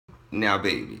Now,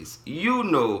 babies, you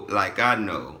know, like I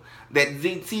know, that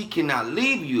ZT cannot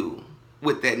leave you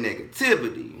with that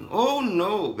negativity. Oh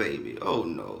no, baby. Oh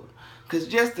no. Because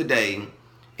yesterday,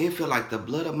 it felt like the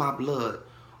blood of my blood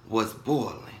was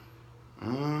boiling.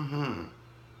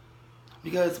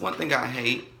 Because one thing I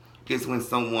hate is when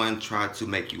someone tries to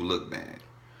make you look bad.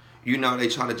 You know, they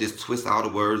try to just twist all the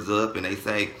words up and they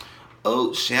say,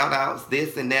 oh, shout outs,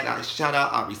 this and that. I shout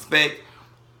out, I respect.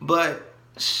 But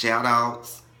shout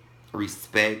outs,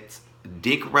 respect,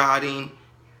 dick riding,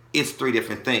 it's 3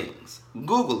 different things.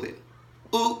 Google it.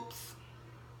 Oops.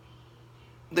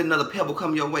 Did another pebble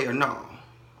come your way or no?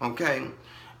 Okay?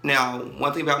 Now,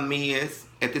 one thing about me is,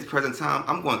 at this present time,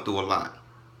 I'm going through a lot.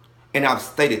 And I've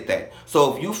stated that.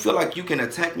 So if you feel like you can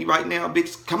attack me right now,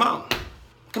 bitch, come on.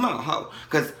 Come on, ho.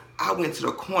 Because I went to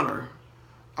the corner.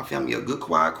 I found me a good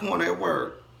quiet corner at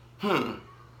work. And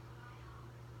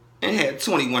had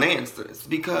 21 answers.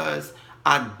 Because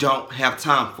I don't have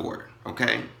time for it.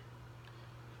 Okay?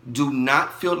 Do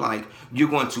not feel like you're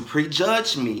going to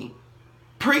prejudge me.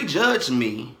 Prejudge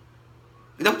me.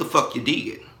 That's what the fuck you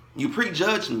did. You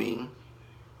prejudge me.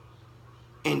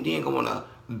 And then go on a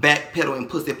backpedal and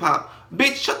pussy pop.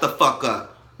 Bitch, shut the fuck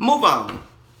up. Move on.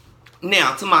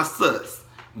 Now, to my sus.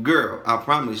 Girl, I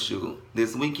promise you,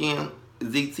 this weekend,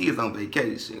 ZT is on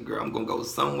vacation. Girl, I'm going to go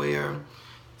somewhere,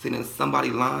 sit in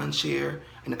somebody's lawn chair,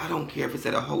 and I don't care if it's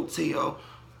at a hotel,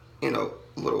 in a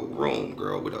little room,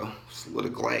 girl, with a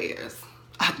little glass.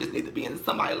 I just need to be in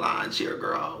somebody's lawn chair,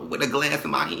 girl, with a glass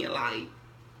in my hand, like,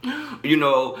 you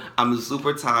know, I'm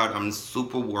super tired. I'm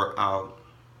super wore out.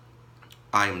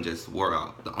 I am just wore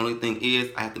out. The only thing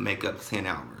is I have to make up 10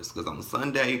 hours. Because on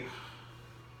Sunday,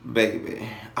 baby,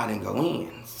 I didn't go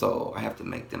in. So I have to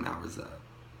make them hours up.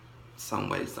 Some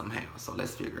way, somehow. So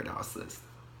let's figure it out, sis.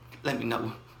 Let me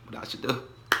know what I should do.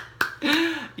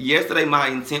 Yesterday, my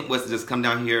intent was to just come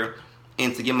down here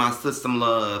and to give my sis some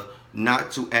love.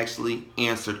 Not to actually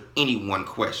answer any one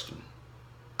question.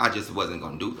 I just wasn't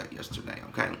going to do that yesterday,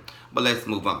 okay? But let's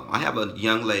move on. I have a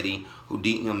young lady who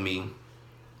DM'd me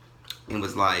and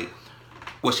was like,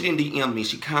 well, she didn't DM me,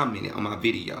 she commented on my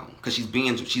video. Because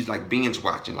she's like binge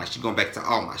watching, like she's going back to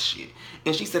all my shit.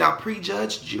 And she said, I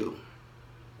prejudged you.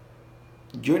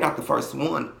 You're not the first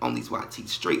one on these YT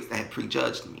streets that have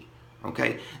prejudged me,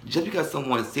 okay? Just because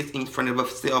someone sits in front of a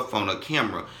cell phone or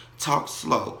camera, talks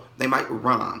slow, they might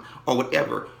rhyme, or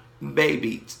whatever,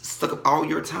 baby, suck up all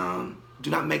your time, do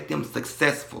not make them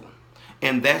successful.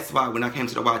 And that's why when I came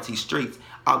to the YT streets,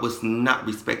 I was not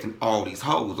respecting all these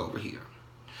hoes over here.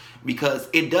 Because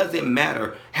it doesn't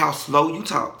matter how slow you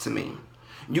talk to me.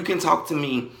 You can talk to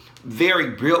me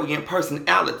very brilliant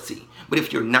personality. But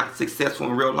if you're not successful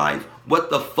in real life,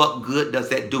 what the fuck good does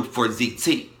that do for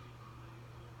ZT?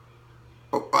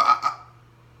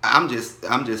 I'm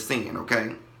just saying,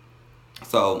 okay?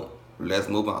 So let's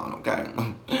move on, okay?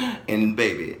 And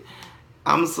baby,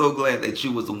 I'm so glad that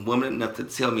you was a woman enough to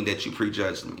tell me that you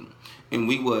prejudged me. And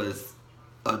we was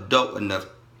adult enough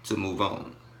to move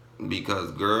on.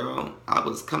 Because, girl, I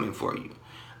was coming for you.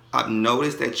 I've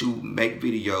noticed that you make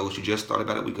videos. You just started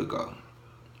about a week ago.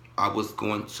 I was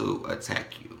going to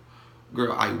attack you.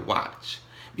 Girl, I watch.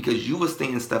 Because you was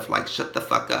saying stuff like, shut the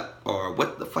fuck up. Or,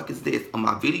 what the fuck is this on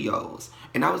my videos?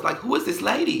 And I was like, who is this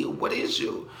lady? What is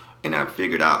you? And I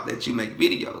figured out that you make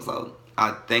videos. So,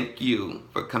 I thank you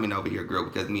for coming over here, girl.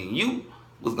 Because me and you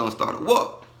was going to start a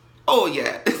war. Oh,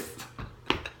 yeah.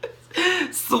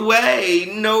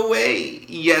 Sway, no way.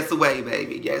 Yes, way,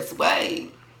 baby. Yes,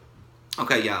 way.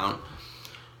 Okay, y'all.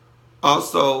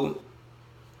 Also,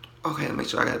 okay, make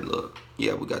sure I got a look.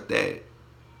 Yeah, we got that.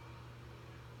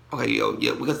 Okay, yo,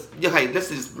 yeah, because, okay, let's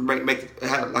just I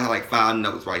have like 5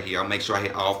 notes right here. I'll make sure I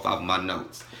hit all 5 of my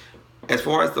notes. As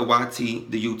far as the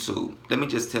YT, the YouTube, let me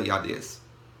just tell y'all this.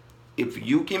 If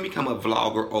you can become a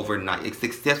vlogger overnight, a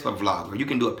successful vlogger, you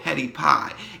can do a petty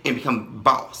pie and become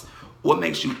boss. What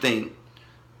makes you think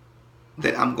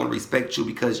that I'm going to respect you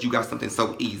because you got something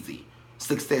so easy?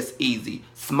 Success easy.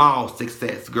 Small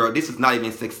success, girl. This is not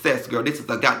even success, girl. This is a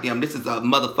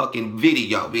motherfucking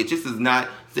video, bitch. This is not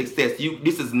success.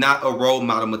 This is not a role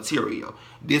model material.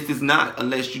 This is not,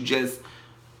 unless you just,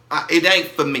 it ain't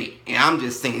for me. And I'm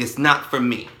just saying, it's not for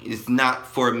me. It's not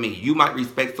for me. You might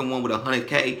respect someone with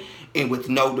 100K and with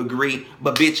no degree,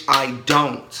 but bitch, I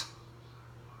don't.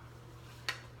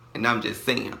 And I'm just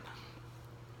saying.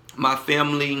 My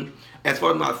family, as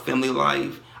far as my family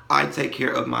life, I take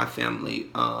care of my family.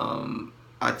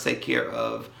 I take care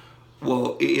of,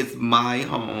 well, it is my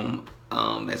home.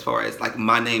 As far as like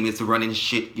my name is running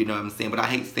shit, you know what I'm saying? But I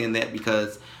hate saying that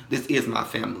because this is my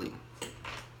family.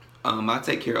 I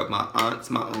take care of my aunts,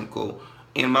 my uncle,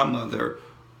 and my mother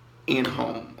in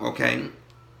home, okay?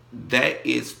 That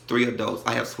is 3 adults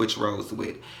I have switched roles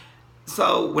with.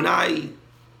 So when I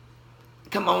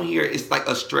come on here, it's like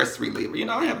a stress reliever. You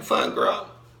know, I'm having fun, girl.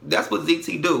 That's what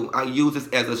ZT do. I use this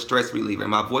as a stress reliever.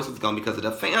 My voice is gone because of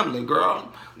the family,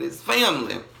 girl. This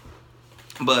family.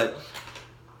 But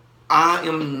I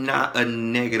am not a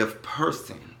negative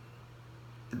person.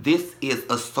 This is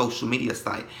a social media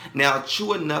site. Now,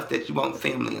 true enough that you want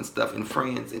family and stuff and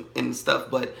friends and stuff,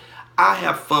 but I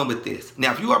have fun with this.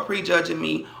 Now, if you are prejudging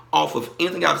me off of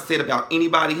anything I've said about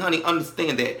anybody, honey,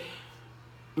 understand that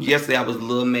yesterday I was a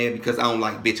little mad because I don't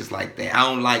like bitches like that.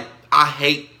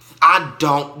 I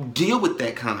don't deal with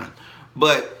that kind.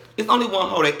 But it's only one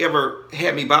hoe that ever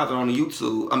had me bothered on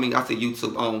YouTube. I mean, I say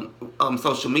YouTube, on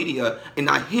social media, and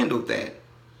I handled that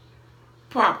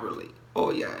properly.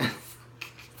 Oh, yes.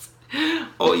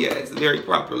 Oh, yes, very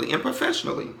properly and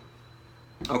professionally.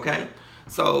 Okay?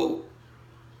 So,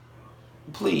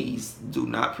 please do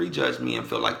not prejudge me and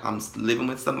feel like I'm living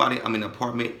with somebody. I'm in an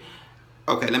apartment.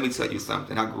 Okay, let me tell you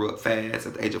something. I grew up fast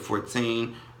at the age of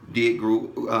 14.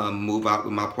 Move out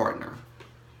with my partner.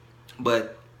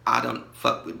 But I don't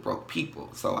fuck with broke people.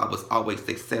 So I was always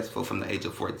successful from the age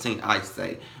of 14, I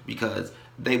say. Because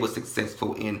they were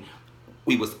successful and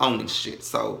we was owning shit.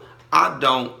 So I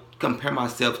don't compare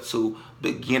myself to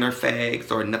beginner fags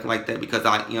or nothing like that because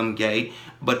I am gay.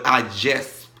 But I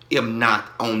just am not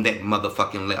on that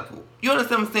motherfucking level. You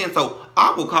understand what I'm saying? So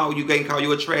I will call you gay and call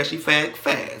you a trashy fag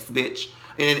fast, bitch.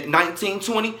 And in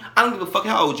 1920, I don't give a fuck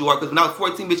how old you are, because when I was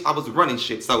 14, bitch, I was running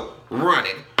shit. So, run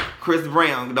it. Chris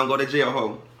Brown, don't go to jail,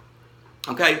 ho.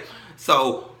 Okay?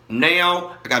 So,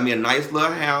 now, I got me a nice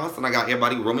little house, and I got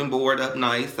everybody room and board up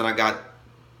nice, and I got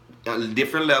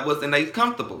different levels, and they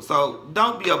comfortable. So,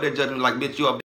 don't be up there judging me like, bitch, you up there.